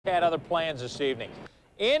had other plans this evening.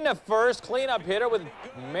 In the first, cleanup hitter with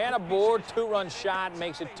man aboard, 2-run shot,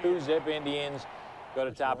 makes it 2-zip. Indians go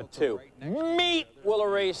to top of 2. Meat will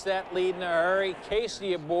erase that lead in a hurry.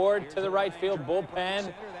 Casey aboard to the right field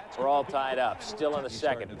bullpen. We're all tied up. Still in the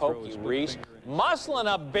second. Pokey Reese muscling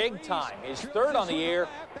up big time. His third on the year.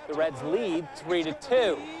 The Reds lead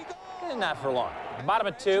 3-2. Not for long. Bottom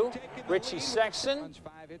of 2, Richie Sexton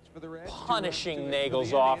punishing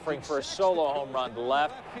Nagel's offering for a solo home run to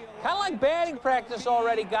left. Kind of like batting practice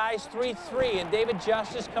already, guys. 3-3, and David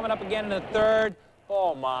Justice coming up again in the third.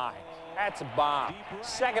 Oh, my. That's a bomb.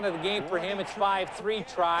 Second of the game for him. It's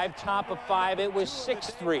 5-3 Tribe. Top of 5. It was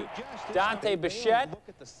 6-3. Dante Bichette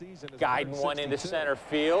guiding one into center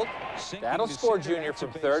field. That'll score Junior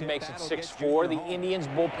from third. Makes it 6-4. The Indians'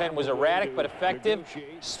 bullpen was erratic but effective.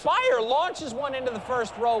 Spire launches one into the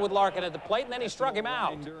first row with Larkin at the plate, and then he struck him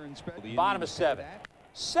out. Bottom of 7.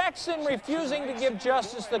 Sexton refusing to give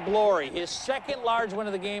Justice the glory. His second large win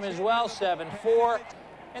of the game as well, 7-4.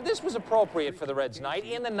 And this was appropriate for the Reds night.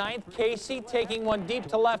 In the 9th, Casey taking one deep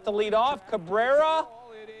to left to lead off. Cabrera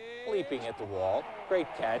leaping at the wall. Great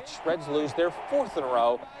catch. Reds lose their 4th in a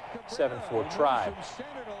row, 7-4 Tribe.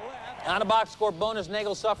 On a box score bonus,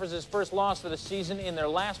 Nagel suffers his first loss for the season in their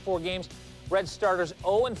last 4 games. Reds starters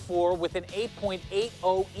 0-4 with an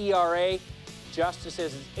 8.80 ERA. Justice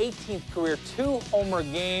has his 18th career 2-homer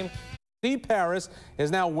game. Steve Paris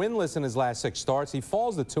is now winless in his last 6 starts. He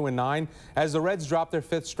falls to 2-9 as the Reds drop their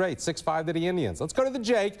 5th straight, 6-5 to the Indians. Let's go to the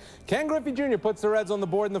Jake. Ken Griffey Jr. puts the Reds on the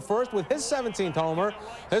board in the first with his 17th homer.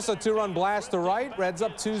 This is a 2-run blast to right. Reds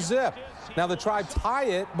up 2-zip. Now the Tribe tie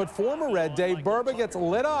it, but former Red Dave Burba gets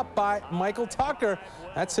lit up by Michael Tucker.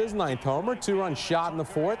 That's his 9th homer. 2-run shot in the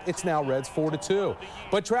 4th. It's now Reds 4-2.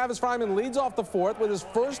 But Travis Fryman leads off the 4th with his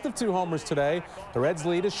first of 2 homers today. The Reds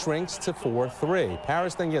lead shrinks to 4-3.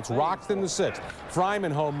 Paris then gets rocked in the 6th.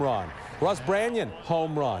 Fryman home run. Russ Branyan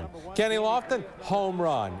home run. Kenny Lofton home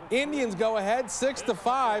run. Indians go ahead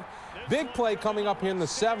 6-5. Big play coming up here in the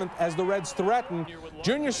 7th as the Reds threaten.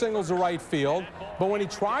 Junior singles to right field, but when he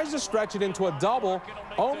tries to stretch it into a double,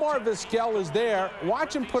 Omar Vizquel is there.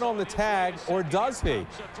 Watch him put on the tag, or does he?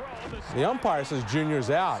 The umpire says Junior's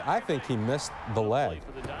out. I think he missed the leg.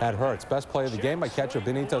 That hurts. Best play of the game by catcher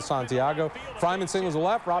Benito Santiago. Fryman singles to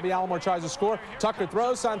left. Robbie Alomar tries to score. Tucker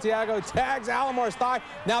throws. Santiago tags Alomar's thigh.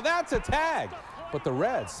 Now that's a tag. But the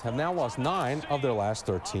Reds have now lost 9 of their last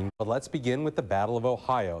 13. But let's begin with the Battle of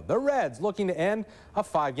Ohio. The Reds looking to end a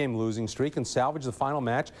 5-game losing streak and salvage the final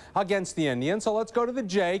match against the Indians. So let's go to the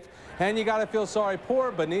Jake. And you got to feel sorry.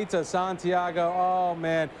 Poor Benito Santiago. Oh,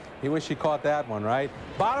 man. You wish he caught that one, right?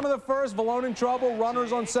 Bottom of the first, Valone in trouble.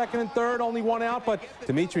 Runners on second and third. Only 1 out. But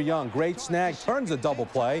Dimitri Young, great snag, turns a double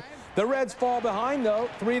play. The Reds fall behind, though,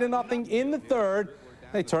 3-0 in the 3rd.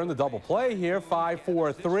 They turn the double play here,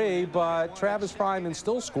 5-4-3, but Travis Fryman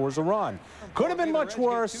still scores a run. Could have been much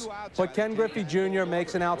worse, but Ken Griffey Jr.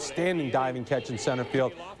 makes an outstanding diving catch in center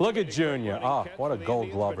field. Look at Jr. Oh, what a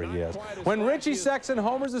gold glover he is. When Richie Sexton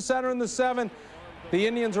homers the center in the 7th, the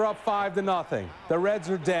Indians are up 5-0. The Reds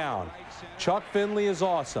are down. Chuck Finley is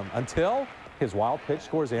awesome until his wild pitch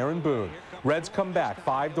scores Aaron Boone. Reds come back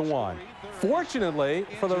 5-1. Fortunately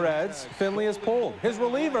for the Reds, Finley is pulled. His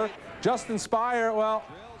reliever, Justin Spire, well,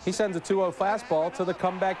 he sends a 2-0 fastball to the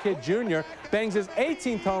comeback kid Junior, bangs his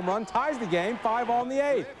 18th home run, ties the game, 5 on the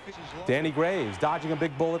 8th. Danny Graves dodging a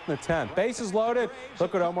big bullet in the 10th. Bases loaded.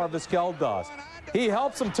 Look what Omar Vizquel does. He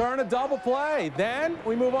helps him turn a double play. Then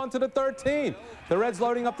we move on to the 13th. The Reds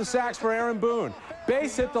loading up the sacks for Aaron Boone.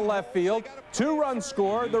 Base hit to left field. 2-run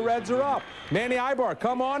score. The Reds are up. Manny Ibar,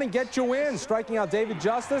 come on and get your win. Striking out David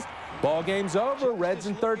Justice. Ball game's over. Reds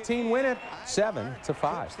in 13 win it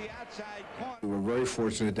 7-5. We were very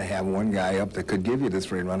fortunate to have one guy up that could give you the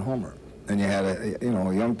 3-run homer. And you had a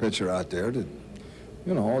young pitcher out there that,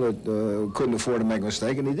 couldn't afford to make a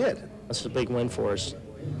mistake, and he did. That's a big win for us.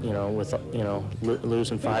 With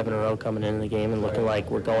losing 5 in a row coming into the game and looking like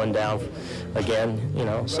we're going down again,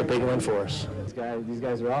 it's a big win for us. These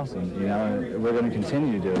guys are awesome, and we're going to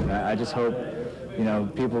continue to do it. I just hope,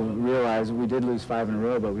 people realize we did lose 5 in a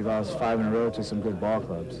row, but we've lost 5 in a row to some good ball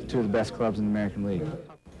clubs, 2 of the best clubs in the American League.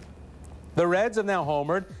 The Reds have now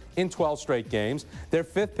homered in 12 straight games. Their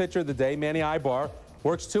 5th pitcher of the day, Manny Ibar,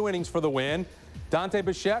 works 2 innings for the win. Dante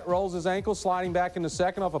Bichette rolls his ankle, sliding back in the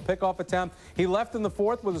 2nd off a pickoff attempt. He left in the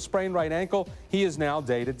 4th with a sprained right ankle. He is now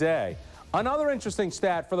day-to-day. Another interesting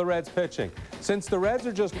stat for the Reds pitching. Since the Reds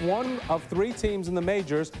are just 1 of 3 teams in the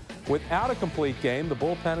majors without a complete game, the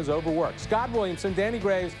bullpen is overworked. Scott Williamson, Danny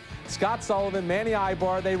Graves, Scott Sullivan, Manny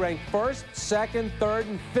Ibar, they rank 1st, 2nd, 3rd,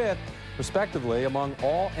 and 5th, respectively, among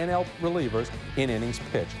all NL relievers in innings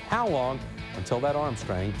pitched. How long until that arm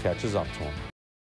strain catches up to him.